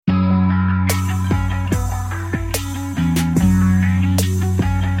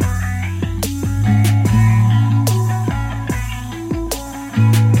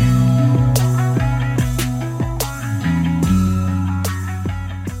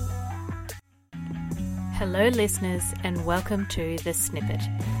Hello listeners and welcome to The Snippet,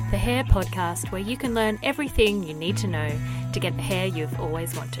 the hair podcast where you can learn everything you need to know to get the hair you've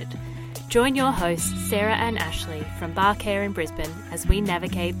always wanted. Join your hosts Sarah and Ashley from Bark Hair in Brisbane as we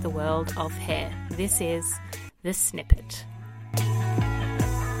navigate the world of hair. This is The Snippet.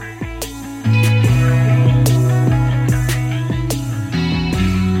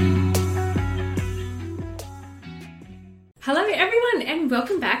 Hello everyone and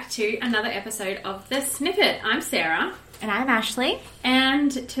welcome back to another episode of The Snippet. I'm Sarah. And I'm Ashley.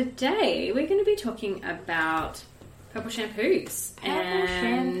 And today we're going to be talking about purple shampoos.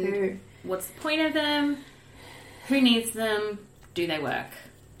 Shampoo. What's the point of them? Who needs them? Do they work?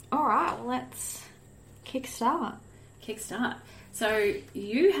 Alright, well let's kickstart. So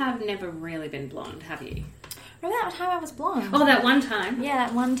you have never really been blonde, have you? Remember that time I was blonde? Oh, that one time? Yeah,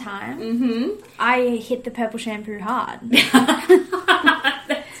 that one time. Mm-hmm. I hit the purple shampoo hard.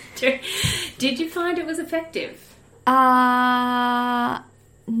 That's true. Did you find it was effective? No,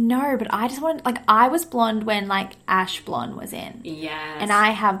 but I just wanted, I was blonde when, ash blonde was in. Yes. And I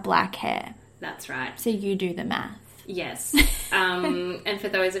have black hair. That's right. So you do the math. Yes. And for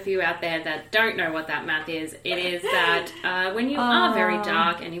those of you out there that don't know what that math is, it is that when you are very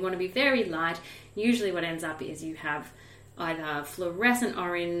dark and you want to be very light, usually what ends up is you have either fluorescent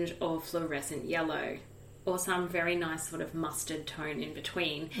orange or fluorescent yellow or some very nice sort of mustard tone in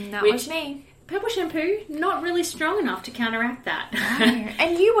between. That was me. Purple shampoo, not really strong enough to counteract that. No.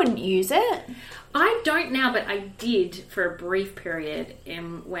 And you wouldn't use it? I don't now, but I did for a brief period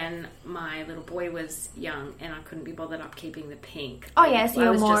when my little boy was young and I couldn't be bothered up keeping the pink. Oh, yeah, so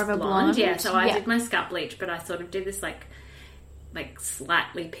you're more just of a blonde. Yeah, so I did my scalp bleach, but I sort of did this like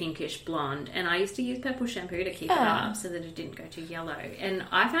slightly pinkish blonde, and I used to use purple shampoo to keep it up so that it didn't go too yellow, and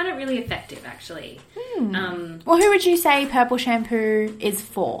I found it really effective actually. Well, who would you say purple shampoo is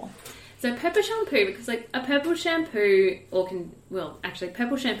for? So purple shampoo, because a purple shampoo,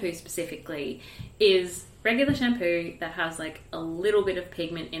 purple shampoo specifically is regular shampoo that has a little bit of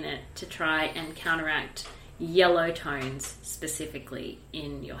pigment in it to try and counteract yellow tones specifically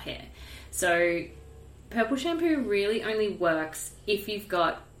in your hair. So purple shampoo really only works if you've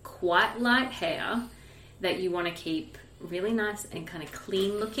got quite light hair that you want to keep really nice and kind of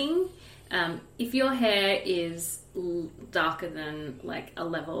clean looking. If your hair is darker than a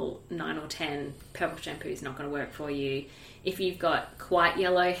level 9 or 10, purple shampoo is not going to work for you. If you've got quite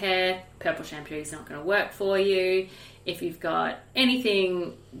yellow hair, purple shampoo is not going to work for you. If you've got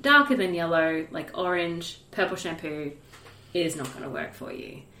anything darker than yellow, like orange, purple shampoo is not going to work for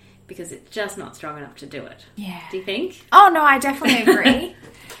you because it's just not strong enough to do it. Yeah. Do you think? Oh, no, I definitely agree.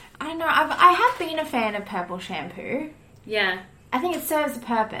 I don't know. I have been a fan of purple shampoo. Yeah. I think it serves a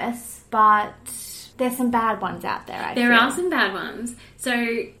purpose, but there's some bad ones out there, There are some bad ones.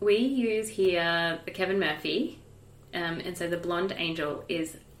 So we use here the Kevin Murphy, and so the Blonde Angel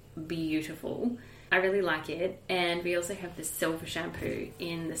is beautiful. I really like it. And we also have the silver shampoo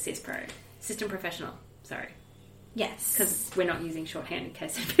in the System Professional, sorry. Yes. Because we're not using shorthand in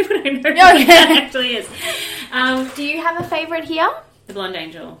case people don't know what that actually is. Do you have a favourite here? The Blonde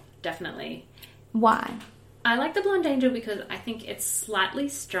Angel, definitely. Why? I like the Blonde Angel because I think it's slightly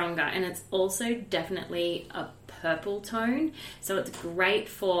stronger and it's also definitely a purple tone. So it's great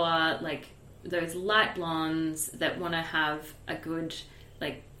for those light blondes that want to have a good,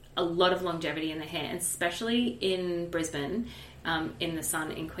 a lot of longevity in their hair, and especially in Brisbane, in the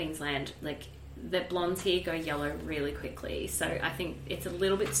sun in Queensland, the blondes here go yellow really quickly. So I think it's a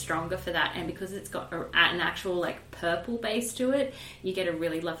little bit stronger for that, and because it's got an actual purple base to it, you get a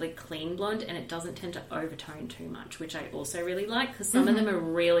really lovely clean blonde, and it doesn't tend to overtone too much, which I also really like because some of them are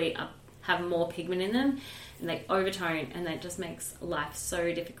really have more pigment in them and they overtone, and that just makes life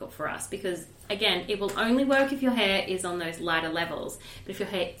so difficult for us because again, it will only work if your hair is on those lighter levels. But if your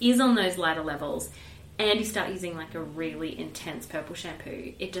hair is on those lighter levels and you start using a really intense purple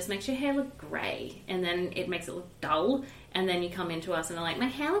shampoo, it just makes your hair look grey, and then it makes it look dull, and then you come into us and are like, my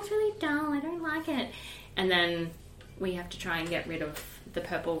hair looks really dull, I don't like it. And then we have to try and get rid of the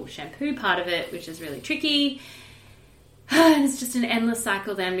purple shampoo part of it, which is really tricky. And it's just an endless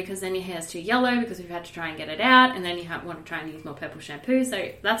cycle then, because then your hair's too yellow because we've had to try and get it out, and then you want to try and use more purple shampoo.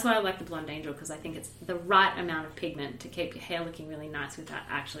 So that's why I like the Blonde Angel, because I think it's the right amount of pigment to keep your hair looking really nice without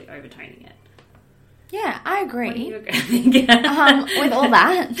actually overtoning it. Yeah, I agree. What do you agree? With all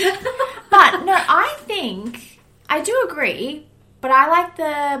that. But no, I do agree, but I like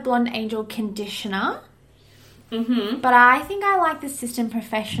the Blonde Angel conditioner. Mm-hmm. But I think I like the System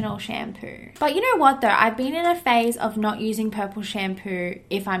Professional shampoo. But you know what though? I've been in a phase of not using purple shampoo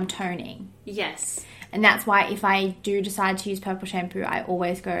if I'm toning. Yes. And that's why if I do decide to use purple shampoo, I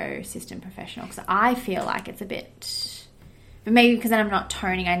always go System Professional because I feel like it's a bit... But maybe because then I'm not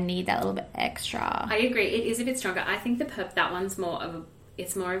toning, I need that little bit extra. I agree. It is a bit stronger. I think that one's more of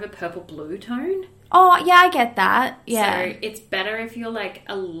a purple blue tone. Oh, yeah, I get that. Yeah. So it's better if you're like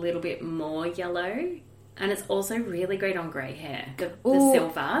a little bit more yellow. And it's also really great on grey hair. The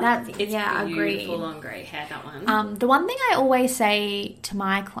silver. It's beautiful on grey hair, that one. The one thing I always say to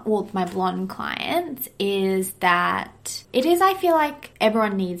my blonde clients is that it is, I feel like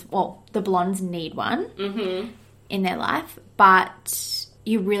everyone needs, the blondes need one in their life, but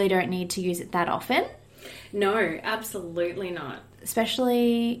you really don't need to use it that often. No, absolutely not.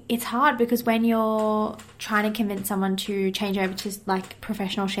 Especially, it's hard because when you're trying to convince someone to change over to like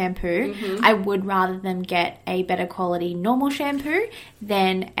professional shampoo, I would rather them get a better quality normal shampoo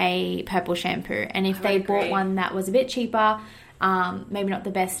than a purple shampoo. And if they bought one that was a bit cheaper, maybe not the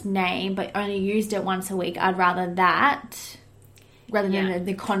best name, but only used it once a week, I'd rather that rather than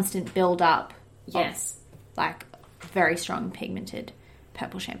the constant build up of like very strong pigmented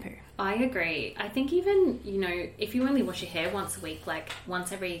purple shampoo. I agree. I think even, if you only wash your hair once a week, like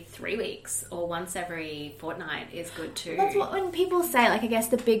once every 3 weeks or once every fortnight is good too. That's what when people say, like, I guess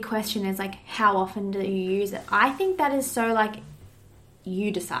the big question is, like, how often do you use it? I think that is so, like,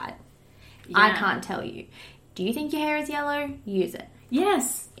 you decide. Yeah. I can't tell you. Do you think your hair is yellow? Use it.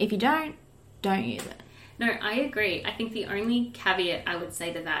 Yes. If you don't use it. No, I agree. I think the only caveat I would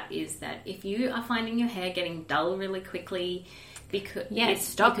say to that is that if you are finding your hair getting dull really quickly...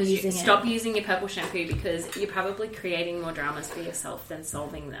 Stop using your purple shampoo because you're probably creating more dramas for yourself than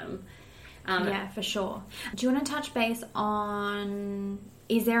solving them. Yeah, for sure. Do you want to touch base on,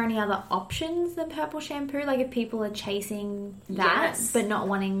 is there any other options than purple shampoo? Like if people are chasing that but not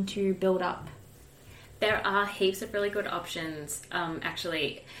wanting to build up? There are heaps of really good options,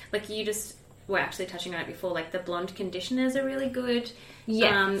 actually. Like we're actually touching on it before, like the blonde conditioners are really good.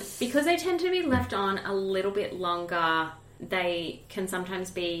 Yes. Because they tend to be left on a little bit longer, they can sometimes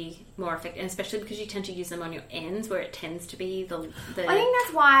be more effective, and especially because you tend to use them on your ends where it tends to be the... I think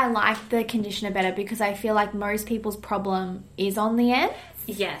that's why I like the conditioner better, because I feel like most people's problem is on the ends.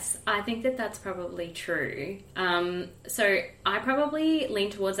 Yes, I think that's probably true. So I probably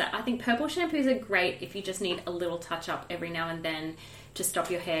lean towards that. I think purple shampoos are great if you just need a little touch-up every now and then to stop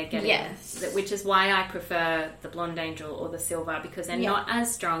your hair getting... Yes. Which is why I prefer the Blonde Angel or the Silver, because they're not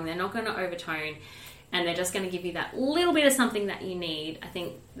as strong, they're not going to overtone, and they're just going to give you that little bit of something that you need. I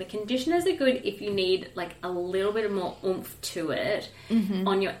think the conditioners are good if you need like a little bit of more oomph to it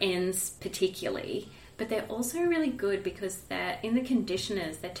on your ends particularly. But they're also really good because they're in the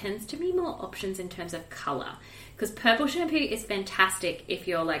conditioners, there tends to be more options in terms of colour. Because purple shampoo is fantastic if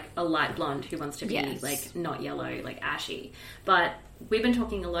you're like a light blonde who wants to be like not yellow, like ashy. But we've been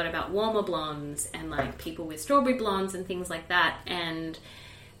talking a lot about warmer blondes and like people with strawberry blondes and things like that, and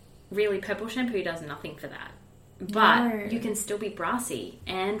really, purple shampoo does nothing for that. But you can still be brassy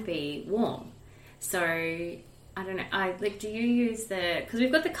and be warm. So, I don't know. Do you use because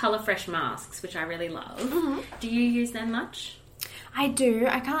we've got the Colour Fresh masks, which I really love. Do you use them much? I do.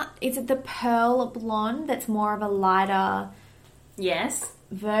 I can't... Is it the Pearl Blonde that's more of a lighter... Yes.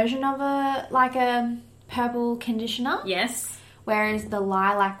 ...version of a purple conditioner? Yes. Whereas the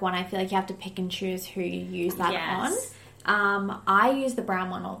lilac one, I feel like you have to pick and choose who you use that on. I use the brown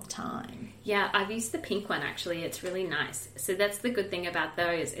one all the time. Yeah, I've used the pink one actually. It's really nice. So that's the good thing about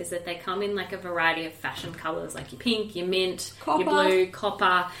those, is that they come in like a variety of fashion colours, like your pink, your mint, your blue,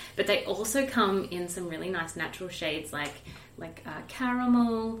 copper. But they also come in some really nice natural shades like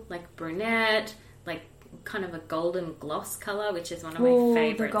caramel, like brunette, like kind of a golden gloss colour, which is one of my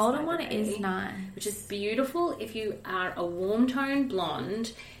favourites. The golden one is nice. Which is beautiful if you are a warm tone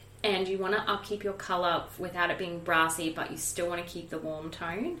blonde and you want to upkeep your colour without it being brassy, but you still want to keep the warm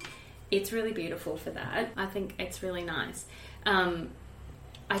tone. It's really beautiful for that. I think it's really nice.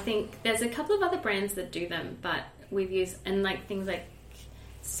 I think there's a couple of other brands that do them, but we've used, and like things like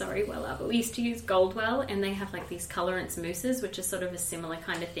Sorrywella, but we used to use Goldwell, and they have like these colorants mousses, which is sort of a similar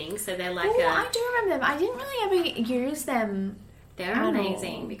kind of thing. So they're like I do remember them. I didn't really ever use them. They're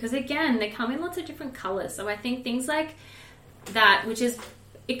amazing because again, they come in lots of different colors. So I think things like that, which is...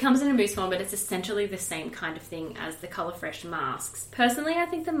 It comes in a mousse form, but it's essentially the same kind of thing as the Colour Fresh masks. Personally, I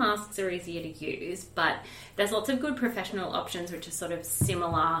think the masks are easier to use, but there's lots of good professional options which are sort of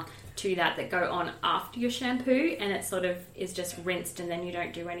similar to that go on after your shampoo, and it sort of is just rinsed and then you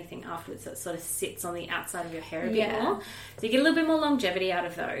don't do anything afterwards. So it sort of sits on the outside of your hair a bit more. So you get a little bit more longevity out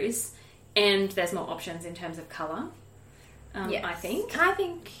of those, and there's more options in terms of colour, I think. I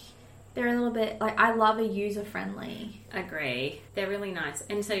think... They're a little bit... Like, I love a user-friendly... Agree. They're really nice.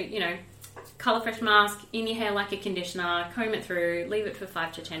 And so, Colour Fresh mask in your hair like a conditioner, comb it through, leave it for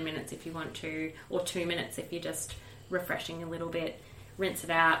 5 to 10 minutes if you want to, or 2 minutes if you're just refreshing a little bit. Rinse it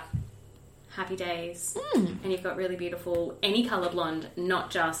out. Happy days. And you've got really beautiful any colour blonde,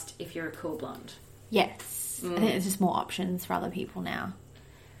 not just if you're a cool blonde. Yes. I think there's just more options for other people now.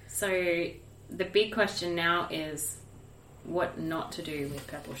 So the big question now is what not to do with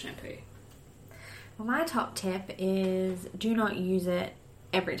purple shampoo. Well, my top tip is do not use it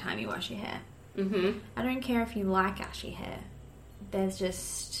every time you wash your hair. I don't care if you like ashy hair. There's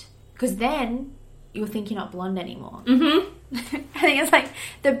just... Because then you'll think you're not blonde anymore. I think it's like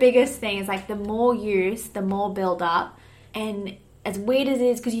the biggest thing is like the more use, the more build up. And as weird as it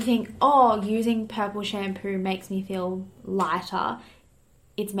is, because you think, oh, using purple shampoo makes me feel lighter,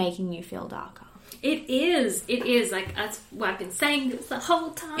 it's making you feel darker. It is. Like, that's what I've been saying this the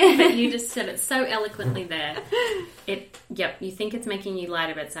whole time, but you just said it so eloquently there. You think it's making you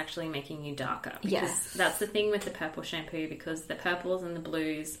lighter, but it's actually making you darker. Because that's the thing with the purple shampoo, because the purples and the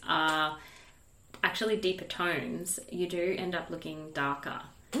blues are actually deeper tones. You do end up looking darker.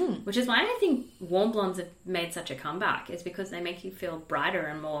 Which is why I think warm blondes have made such a comeback, is because they make you feel brighter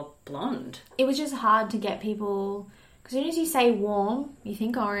and more blonde. It was just hard to get people... Because as soon as you say warm, you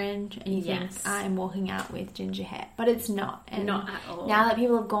think orange, and you think, I am walking out with ginger hair. But it's not. And not at all. Now that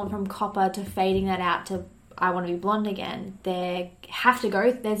people have gone from copper to fading that out to I want to be blonde again, they have to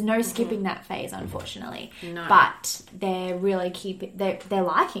go. There's no skipping that phase, unfortunately. No. But they're really they're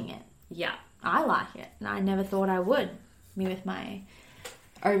liking it. Yeah. I like it. And I never thought I would. Me with my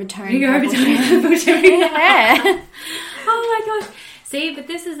overtoned purple hair. Oh my gosh. See, but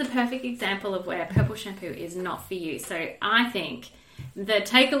this is the perfect example of where purple shampoo is not for you. So I think the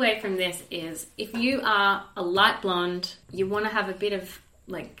takeaway from this is if you are a light blonde, you want to have a bit of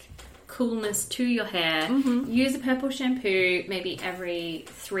like coolness to your hair, use a purple shampoo maybe every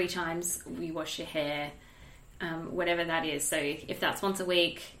 3 times you wash your hair, whatever that is. So if that's once a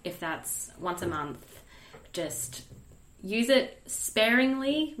week, if that's once a month, just use it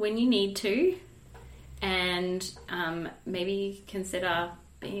sparingly when you need to. And maybe consider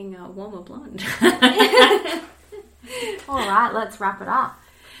being a warmer blonde. All right, let's wrap it up.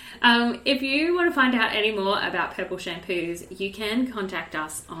 If you want to find out any more about purple shampoos, you can contact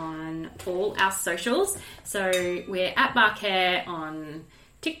us on all our socials. So we're at Bark Hair on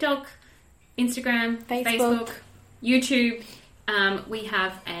TikTok, Instagram, Facebook, YouTube. We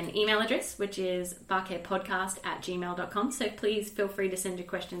have an email address, which is barkhairpodcast@gmail.com. So please feel free to send your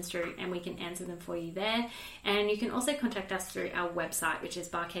questions through and we can answer them for you there. And you can also contact us through our website, which is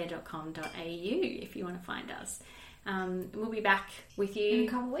barkhair.com.au if you want to find us. We'll be back with you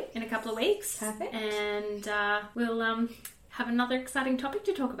in a couple of weeks. Perfect. And we'll have another exciting topic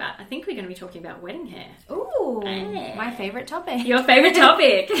to talk about. I think we're going to be talking about wedding hair. Ooh, my favourite topic. Your favourite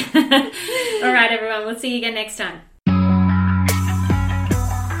topic. All right, everyone. We'll see you again next time.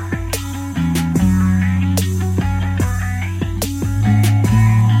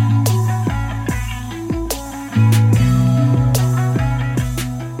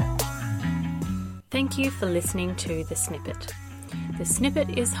 Thank you for listening to The Snippet. The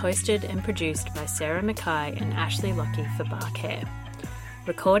Snippet is hosted and produced by Sarah Mackay and Ashley Lockie for Bark Hair.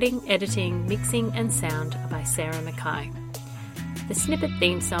 Recording, editing, mixing and sound are by Sarah Mackay. The Snippet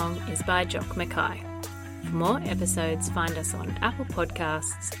theme song is by Jock Mackay. For more episodes, find us on Apple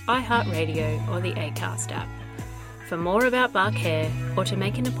Podcasts, iHeartRadio or the Acast app. For more about Bark Hair or to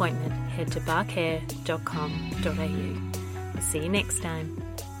make an appointment, head to barkhair.com.au. We'll see you next time.